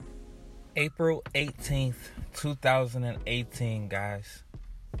April 18th, 2018, guys.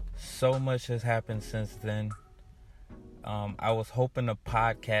 So much has happened since then. I was hoping to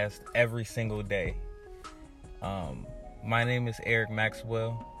podcast every single day. My name is Eric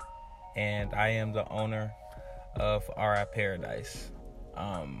Maxwell, and I am the owner of RI Paradise.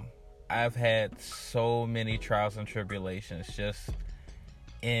 I've had so many trials and tribulations just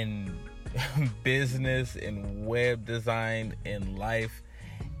in business, in web design, in life,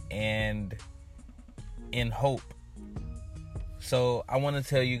 and in hope. So I want to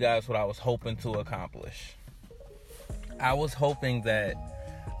tell you guys what I was hoping to accomplish. I was hoping that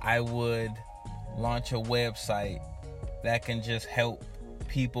I would launch a website that can just help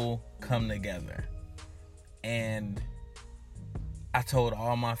people come together. And I told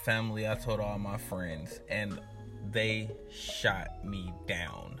all my family, I told all my friends, and they shot me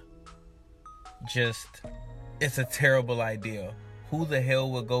down. It's a terrible idea. Who the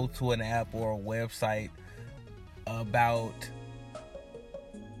hell would go to an app or a website about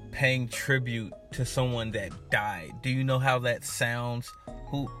paying tribute to someone that died? Do you know how that sounds?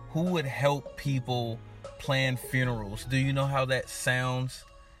 Who would help people plan funerals? Do you know how that sounds?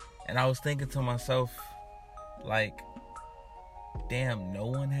 And I was thinking to myself, like, damn, no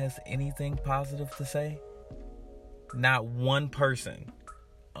one has anything positive to say? Not one person.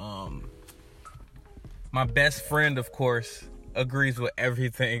 My best friend, of course, agrees with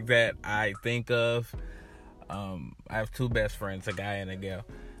everything that I think of. I have two best friends, a guy and a girl.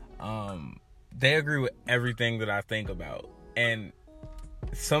 They agree with everything that I think about. And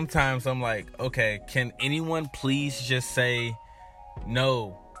sometimes I'm like, okay, can anyone please just say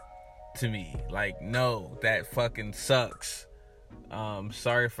no to me? Like, no, that fucking sucks.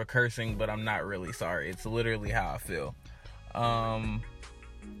 Sorry for cursing, but I'm not really sorry. It's literally how I feel.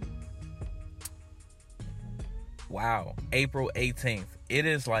 Wow, April 18th. It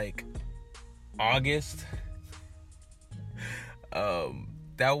is like August.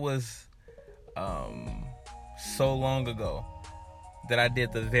 That was so long ago that I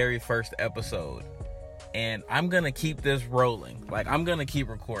did the very first episode. And I'm gonna keep this rolling. Like, I'm gonna keep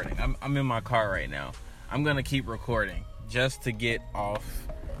recording. I'm in my car right now. I'm gonna keep recording just to get off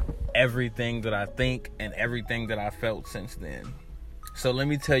everything that I think and everything that I felt since then. So let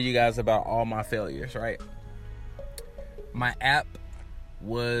me tell you guys about all my failures, right? My app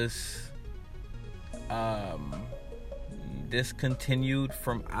was discontinued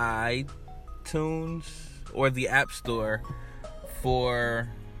from iTunes or the App Store for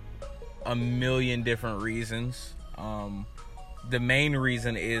a million different reasons. The main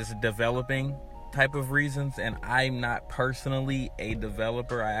reason is developing type of reasons, and I'm not personally a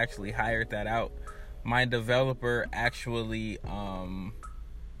developer. I actually hired that out. My developer actually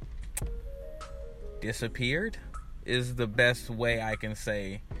disappeared is the best way I can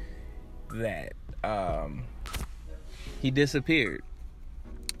say that. He disappeared.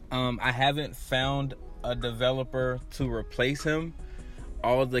 I haven't found a developer to replace him.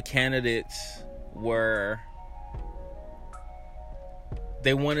 All the candidates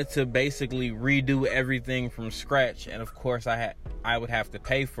they wanted to basically redo everything from scratch, and of course I would have to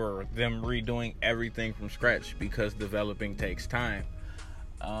pay for them redoing everything from scratch because developing takes time.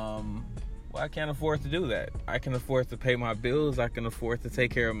 Well, I can't afford to do that. I can afford to pay my bills, I can afford to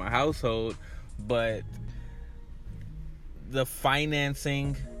take care of my household, but the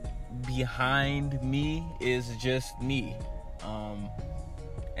financing behind me is just me.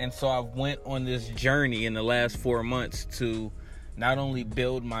 And so I went on this journey in the last 4 months to not only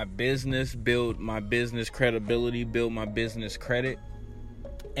build my business credibility, build my business credit.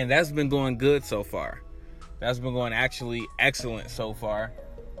 And that's been going good so far. That's been going actually excellent so far.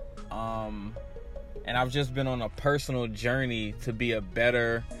 And I've just been on a personal journey to be a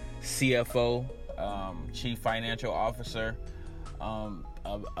better CFO, Chief Financial Officer,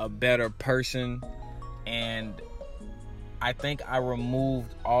 a better person. And I think I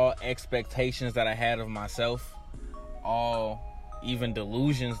removed all expectations that I had of myself, all even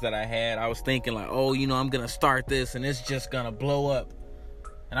delusions that I had. I was thinking like, oh, I'm going to start this and it's just going to blow up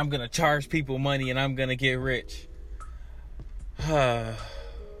and I'm going to charge people money and I'm going to get rich.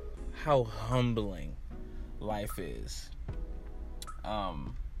 How humbling life is.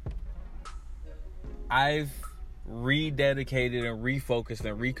 I've rededicated and refocused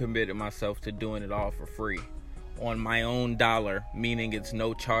and recommitted myself to doing it all for free on my own dollar, meaning it's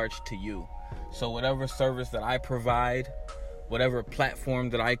no charge to you. So whatever service that I provide, whatever platform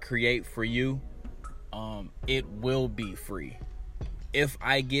that I create for you, it will be free. If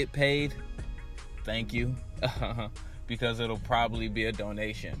I get paid, thank you, because it'll probably be a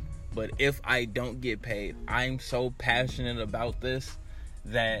donation. But if I don't get paid, I'm so passionate about this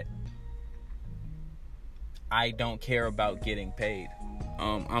that I don't care about getting paid.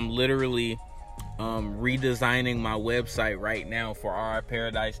 I'm literally redesigning my website right now for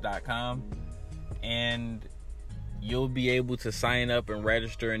riparadise.com, and you'll be able to sign up and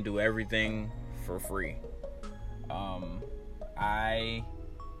register and do everything for free. I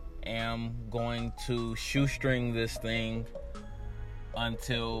am going to shoestring this thing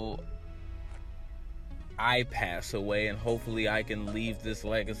until I pass away, and hopefully I can leave this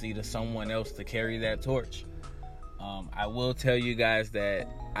legacy to someone else to carry that torch. I will tell you guys that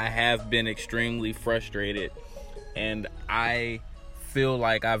I have been extremely frustrated, and I feel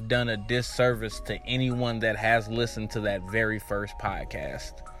like I've done a disservice to anyone that has listened to that very first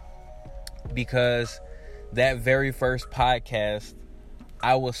podcast, because that very first podcast,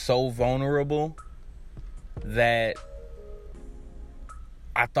 I was so vulnerable that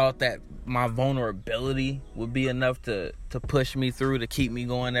I thought that my vulnerability would be enough to push me through, to keep me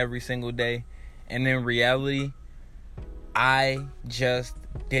going every single day. And in reality, I just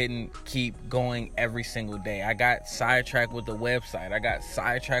didn't keep going every single day. I got sidetracked with the website. I got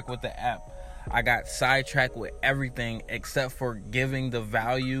sidetracked with the app. I got sidetracked with everything except for giving the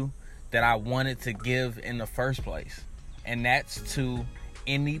value that I wanted to give in the first place. And that's to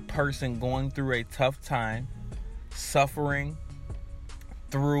any person going through a tough time, suffering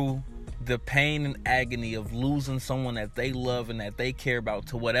through the pain and agony of losing someone that they love and that they care about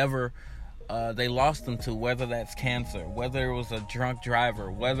to whatever they lost them to, whether that's cancer, whether it was a drunk driver,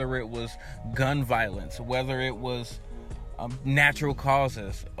 whether it was gun violence, whether it was natural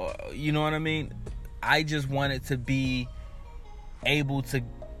causes. You know what I mean? I just wanted to be able to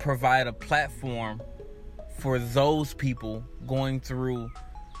provide a platform for those people going through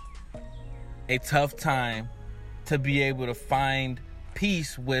a tough time to be able to find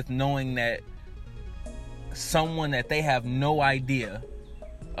peace with knowing that someone that they have no idea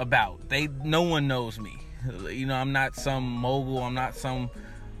about, no one knows me. You know, I'm not some mogul, I'm not some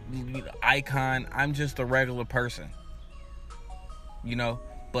icon, I'm just a regular person, you know.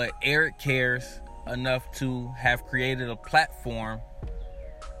 But Eric cares enough to have created a platform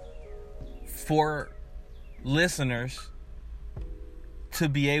for listeners to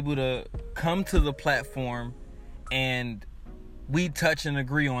be able to come to the platform, and we'd touch and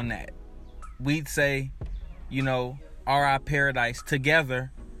agree on that. We'd say, you know, R.I. Paradise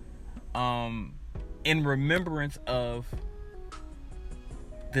together, in remembrance of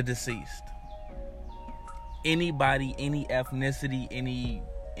the deceased. Anybody, any ethnicity,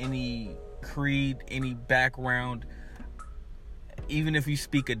 any creed, any background, even if you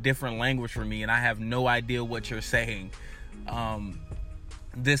speak a different language from me and I have no idea what you're saying,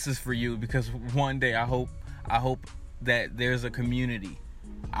 this is for you, because one day I hope that there's a community.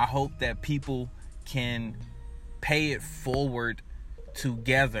 I hope that people can pay it forward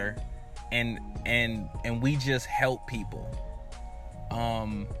together, and we just help people.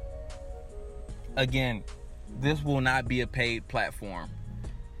 Again, this will not be a paid platform.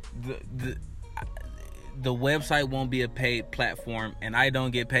 The website won't be a paid platform, and I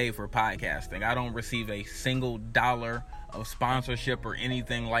don't get paid for podcasting. I don't receive a single dollar of sponsorship or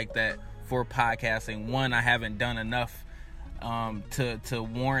anything like that for podcasting. One, I haven't done enough to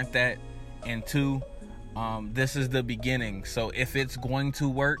warrant that, and two, this is the beginning. So if it's going to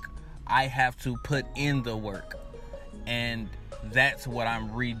work, I have to put in the work, and that's what I'm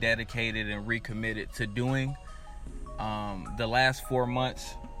rededicated and recommitted to doing. The last 5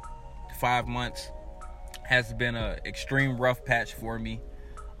 months has been a extreme rough patch for me,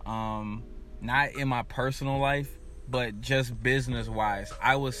 not in my personal life, but just business wise.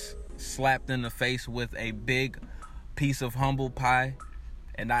 I was slapped in the face with a big piece of humble pie,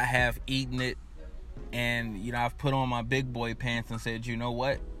 and I have eaten it, and you know, I've put on my big boy pants and said, you know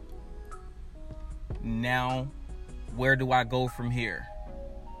what, now where do I go from here?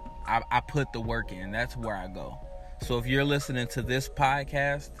 I put the work in. That's where I go. So if you're listening to this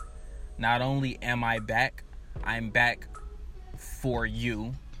podcast, not only am I back, I'm back for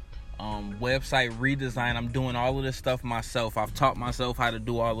you. Website redesign, I'm doing all of this stuff myself. I've taught myself how to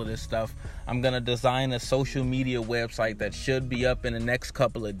do all of this stuff. I'm going to design a social media website that should be up in the next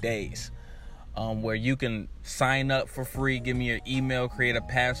couple of days, where you can sign up for free, give me your email, create a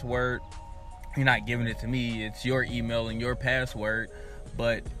password. You're not giving it to me, it's your email and your password,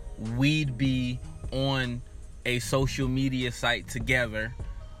 but we'd be on a social media site together,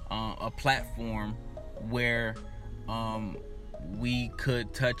 a platform where we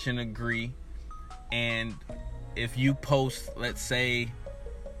could touch and agree. And if you post, let's say,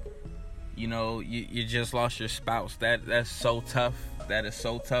 you know, you just lost your spouse, that's so tough. That is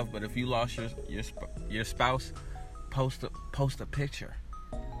so tough. But if you lost your spouse, post a picture.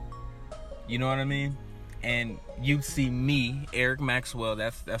 You know what I mean? and you'd see me, Eric Maxwell.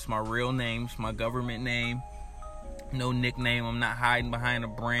 That's my real name. It's my government name. No nickname. I'm not hiding behind a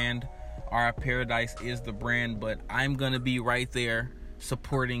brand. Our Paradise is the brand, but I'm gonna be right there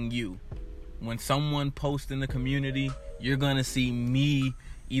supporting you. When someone posts in the community, you're gonna see me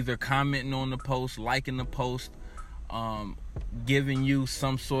either commenting on the post, liking the post, giving you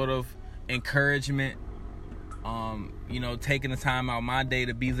some sort of encouragement, taking the time out my day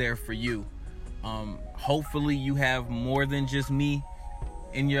to be there for you. Hopefully you have more than just me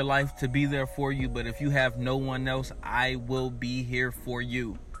in your life to be there for you, but if you have no one else, I will be here for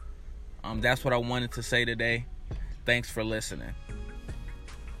you. That's what I wanted to say today. Thanks for listening.